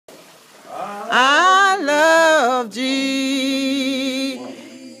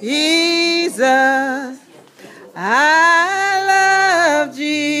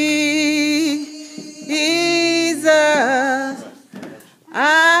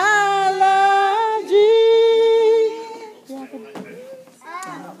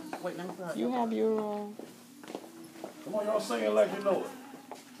Y'all sing it like you know it.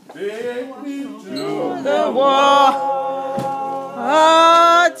 Take me to the water.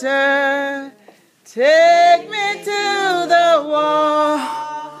 Take me to the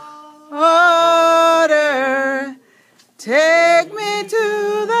water. Take me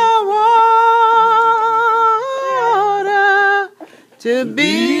to the water to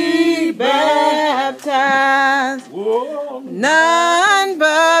be baptized. None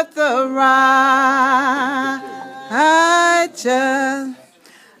but the righteous.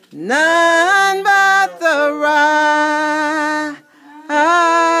 None but the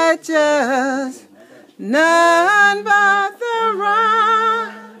righteous. None but the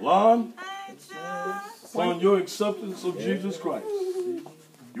righteous. Lon, on your acceptance of Jesus Christ.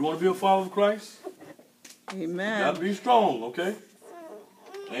 You want to be a follower of Christ? Amen. You got to be strong, okay?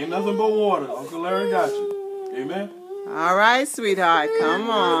 Ain't nothing but water. Uncle Larry got you. Amen? All right, sweetheart. Come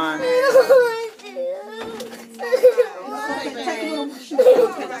on.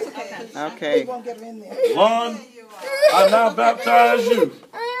 Okay. Lon, I now baptize you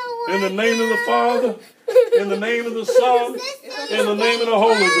in the name of the Father, in the name of the Son, in the name of the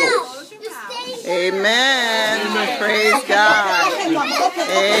Holy Ghost. Amen. Amen. Praise God.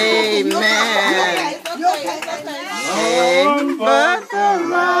 Amen. Amen. But the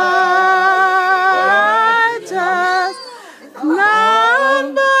righteous,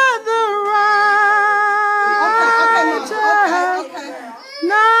 none but the righteous,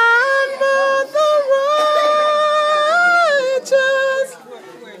 none but the righteous,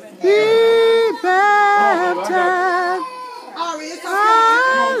 be baptized. I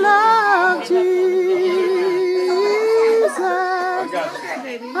love Jesus.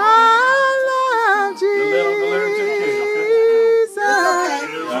 I love Jesus.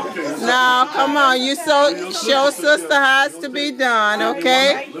 Now, come on, you show sister how it's to be done,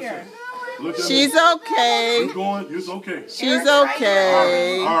 okay? She's okay. She's okay. She's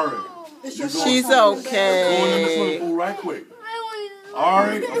okay. She's okay. Going in the swimming pool right quick.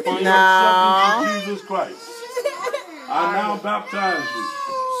 Alright, upon your acceptance of Jesus Christ, I now baptize you.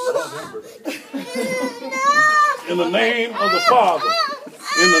 In the name of the Father,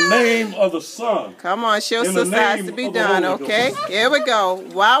 in the name of the Son. Come on, show sister how it's to be done, okay? Here we go.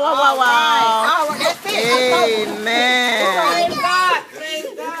 Wow, wow, wow, wow. Amen.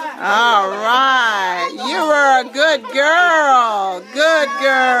 All right. You were a good girl. Good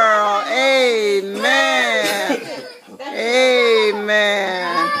girl. Amen.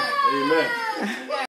 Amen. Amen.